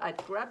 But I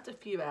grabbed a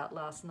few out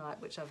last night,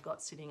 which I've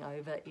got sitting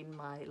over in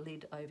my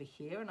lid over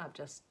here, and I've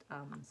just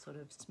sort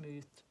of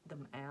smoothed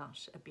them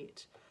out a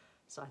bit.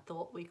 So I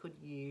thought we could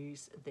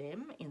use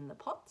them in the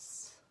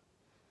pots.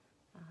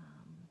 So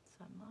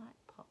I might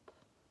pop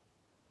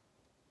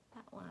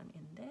that one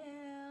in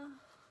there.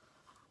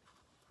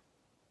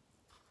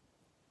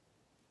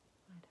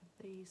 Might have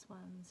these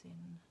ones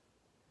in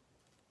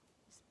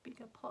this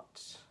bigger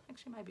pot.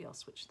 Actually, maybe I'll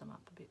switch them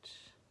up a bit.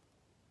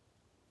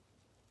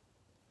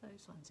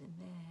 Those ones in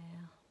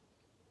there.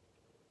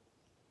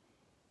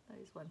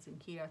 Those ones in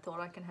here. I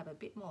thought I can have a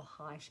bit more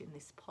height in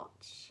this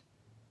pot.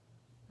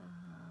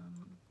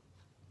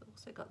 I've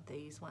also got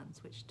these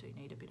ones which do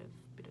need a bit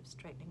of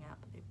straightening out,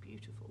 but they're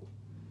beautiful.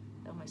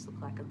 They almost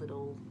look like a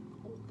little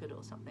orchid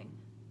or something.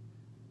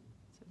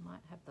 So we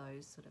might have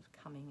those sort of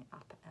coming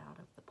up out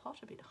of the pot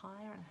a bit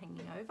higher and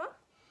hanging over.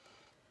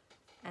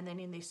 And then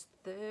in this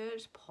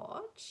third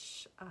pot,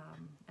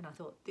 and I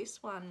thought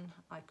this one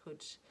I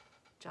could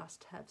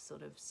just have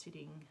sort of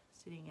sitting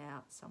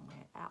out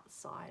somewhere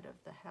outside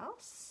of the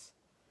house.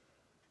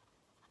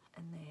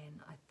 And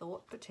then I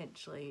thought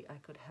potentially I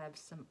could have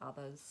some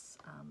others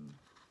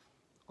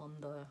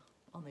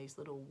on these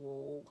little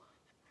wall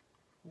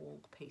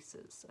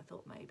pieces. I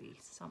thought maybe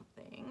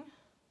something.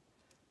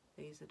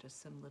 These are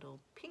just some little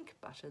pink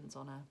buttons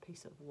on a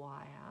piece of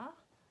wire,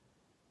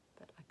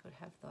 but I could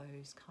have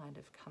those kind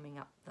of coming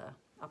up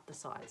the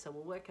side. So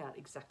we'll work out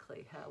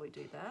exactly how we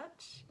do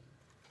that.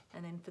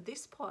 And then for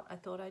this pot, I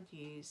thought I'd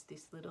use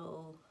this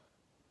little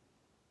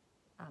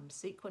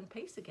sequin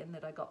piece again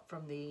that I got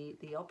from the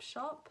op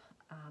shop,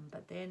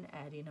 but then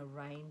add in a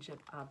range of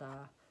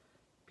other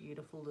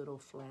beautiful little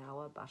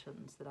flower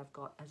buttons that I've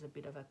got as a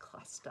bit of a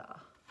cluster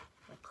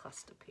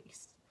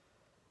piece.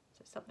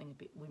 So something a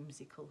bit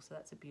whimsical. So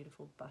that's a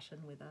beautiful button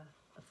with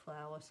a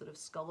flower sort of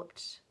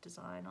scalloped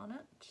design on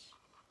it.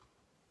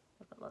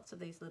 I've got lots of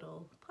these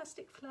little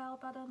plastic flower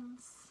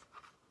buttons.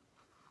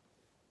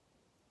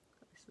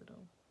 Got this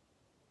little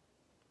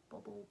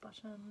bobble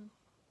button,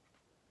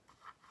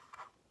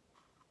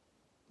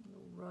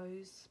 little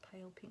rose,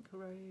 pale pink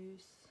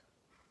rose,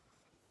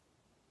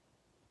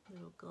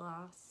 little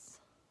glass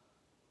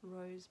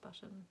rose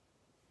button,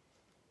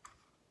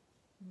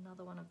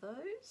 another one of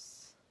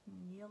those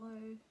in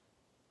yellow,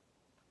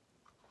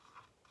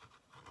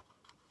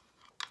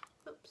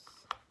 oops,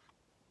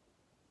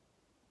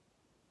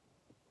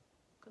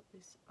 got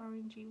this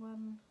orangey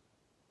one,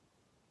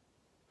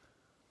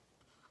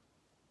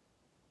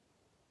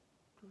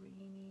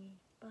 greeny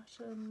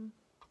button,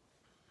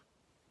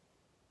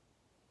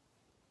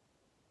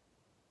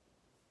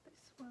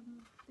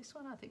 this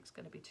one I think is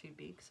going to be too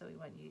big, so we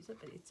won't use it,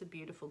 but it's a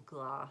beautiful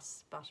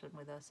glass button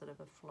with a sort of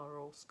a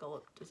floral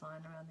scallop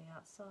design around the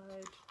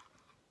outside.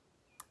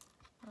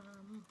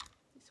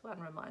 This one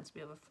reminds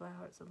me of a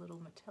flower. It's a little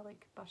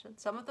metallic button.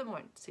 Some of them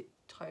won't sit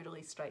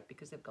totally straight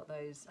because they've got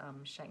those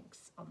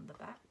shanks on the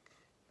back.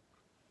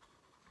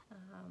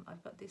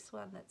 I've got this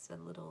one that's a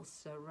little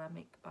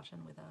ceramic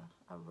button with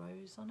a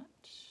rose on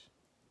it.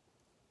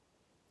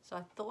 So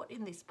I thought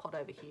in this pot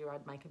over here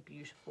I'd make a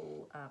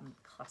beautiful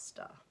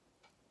cluster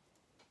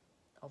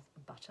of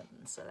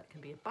buttons. So that can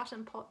be a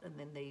button pot, and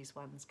then these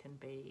ones can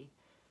be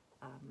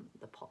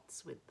the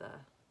pots with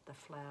the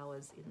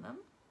flowers in them.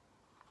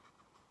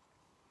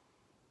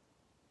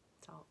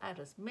 So I'll add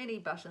as many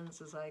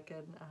buttons as I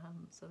can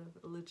sort of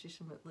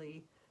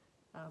legitimately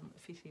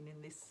fit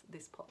in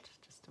this pot,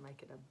 just to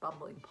make it a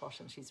bubbling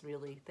pot. And she's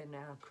really, then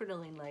our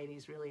crinoline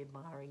lady's really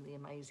admiring the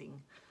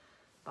amazing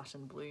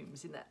button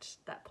blooms in that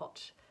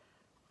pot.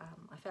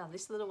 I found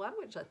this little one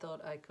which I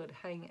thought I could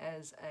hang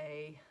as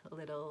a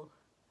little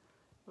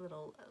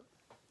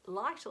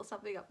light or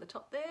something up the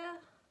top there,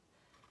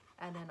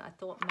 And then I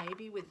thought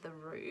maybe with the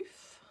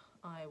roof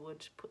I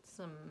would put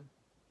some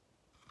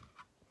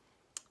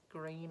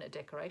green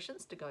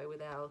decorations to go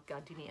with our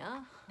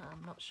gardenia.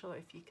 I'm not sure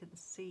if you can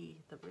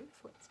see the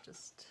roof. Let's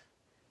just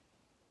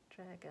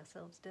drag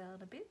ourselves down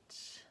a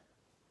bit.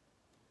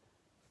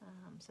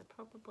 So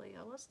probably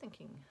I was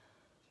thinking,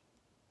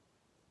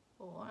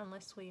 or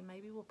unless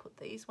maybe we'll put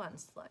these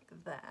ones like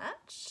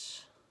that.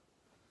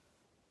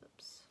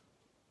 Oops.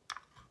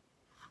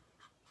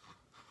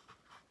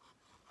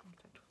 In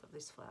fact, we've got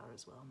this flower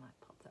as well. I might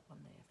pop that one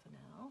there for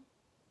now.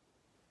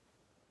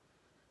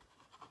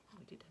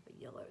 We did have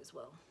a yellow as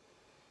well.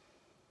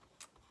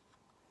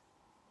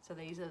 So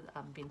these are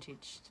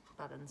vintage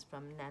buttons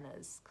from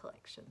Nana's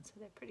collection, so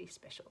they're pretty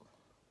special.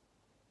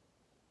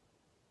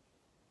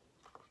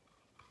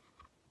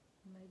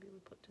 Maybe we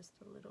put just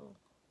a little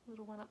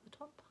one up the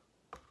top.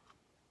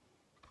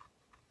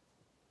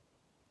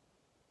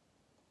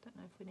 Don't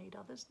know if we need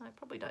others. No,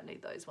 probably don't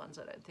need those ones,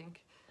 I don't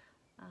think.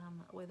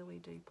 Whether we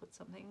do put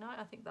something, no,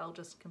 I think they'll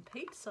just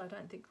compete, so I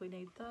don't think we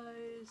need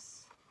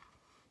those.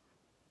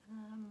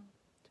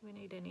 Do we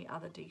need any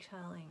other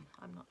detailing?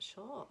 I'm not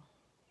sure.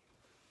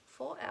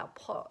 For our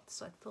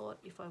pots, I thought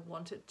if I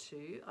wanted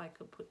to, I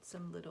could put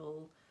some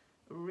little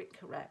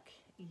rick-rack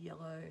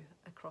yellow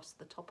across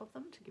the top of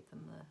them to give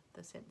them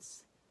the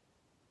sense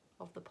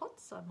of the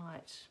pots. I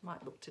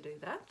might look to do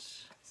that,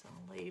 so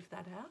I'll leave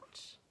that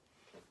out.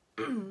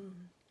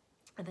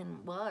 And then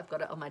while I've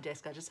got it on my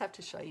desk, I just have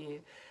to show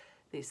you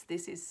this.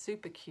 This is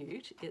super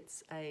cute.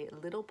 It's a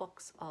little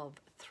box of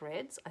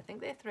threads. I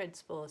think they're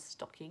threads for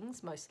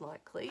stockings, most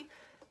likely,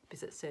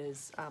 because it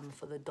says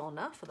for the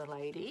donna, for the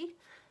lady,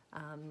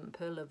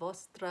 per la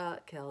vostra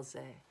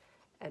calze.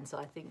 And so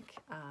I think,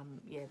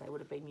 yeah, they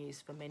would have been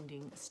used for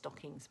mending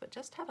stockings, but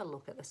just have a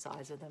look at the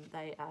size of them.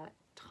 They are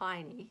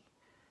tiny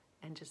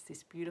and just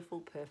this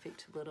beautiful,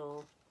 perfect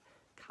little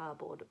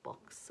cardboard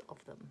box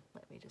of them.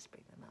 Let me just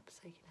bring them up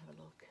so you can have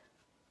a look.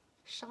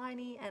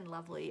 Shiny and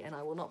lovely, and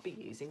I will not be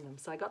using them.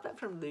 So I got that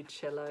from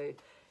Lucello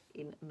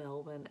in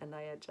Melbourne, and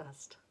they are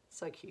just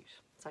so cute.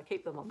 So I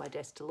keep them on my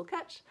desk to look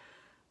at.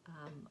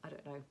 I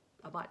don't know,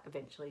 I might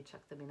eventually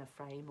chuck them in a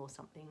frame or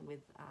something with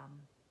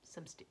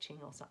some stitching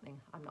or something,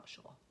 I'm not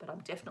sure, but I'm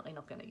definitely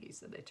not going to use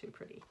them, they're too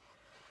pretty.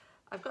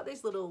 I've got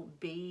these little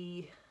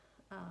bee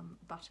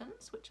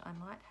buttons which I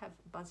might have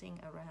buzzing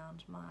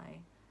around my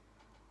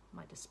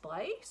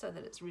display so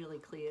that it's really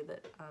clear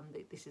that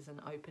this is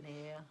an open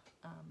air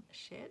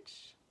shed.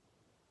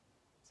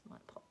 So I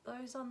might pop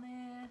those on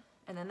there,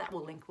 and then that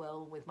will link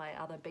well with my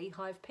other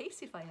beehive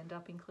piece if I end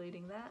up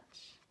including that.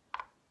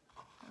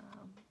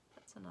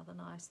 That's another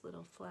nice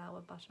little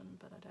flower button,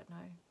 but I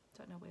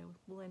don't know where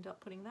we'll end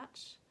up putting that.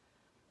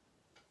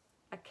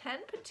 I can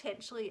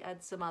potentially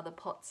add some other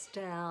pots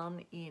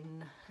down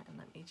in, and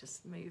let me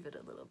just move it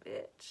a little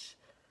bit.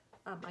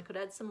 I could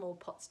add some more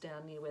pots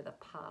down near where the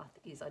path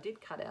is. I did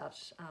cut out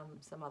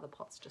some other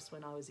pots just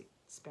when I was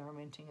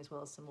experimenting, as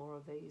well as some more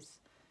of these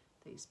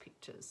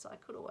pictures. So I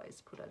could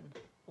always put an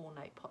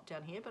ornate pot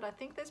down here, but I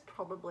think there's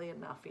probably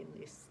enough in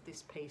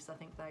this piece. I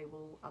think they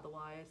will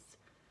otherwise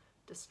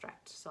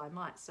distract. So I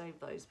might save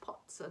those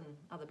pots and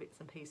other bits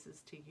and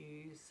pieces to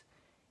use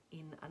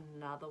in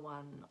another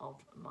one of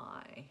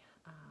my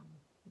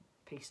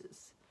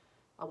pieces.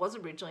 I was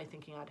originally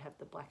thinking I'd have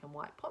the black and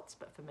white pots,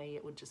 but for me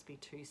it would just be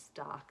too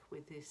stark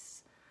with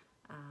this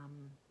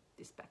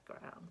this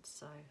background.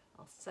 So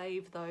I'll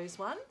save those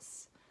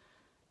ones.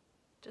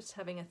 Just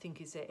having a think,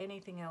 is there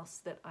anything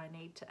else that I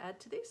need to add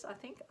to this? I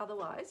think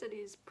otherwise it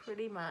is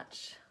pretty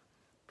much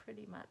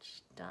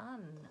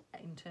done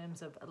in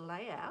terms of a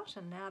layout,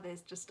 and now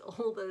there's just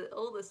all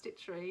the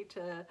stitchery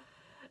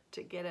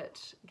to get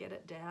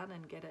it down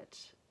and get it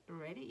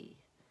ready.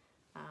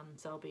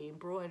 So I'll be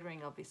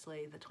embroidering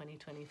obviously the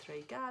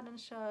 2023 garden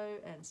show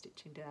and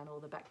stitching down all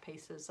the back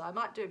pieces. So I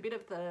might do a bit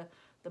of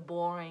the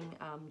boring,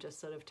 just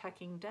sort of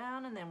tacking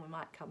down, and then we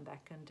might come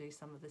back and do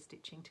some of the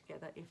stitching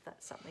together if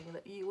that's something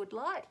that you would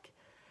like.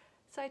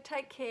 So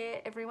take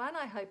care everyone.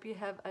 I hope you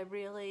have a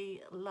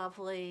really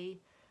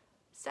lovely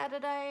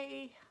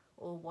Saturday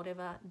or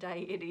whatever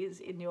day it is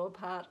in your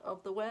part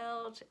of the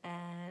world,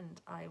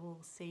 and I will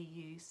see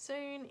you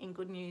soon. In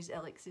good news,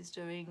 Alex is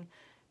doing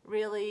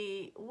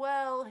really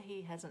well.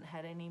 He hasn't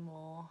had any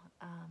more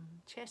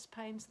chest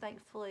pains,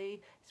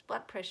 thankfully. His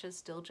blood pressure's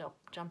still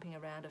jumping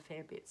around a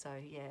fair bit, so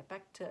yeah,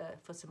 back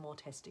for some more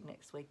testing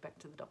next week, back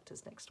to the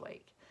doctors next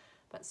week.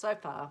 But so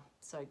far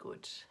so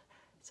good.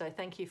 So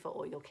thank you for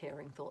all your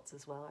caring thoughts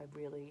as well. I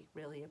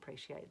really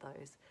appreciate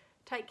those.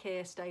 Take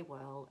care, stay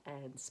well,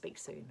 and speak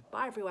soon.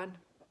 Bye everyone.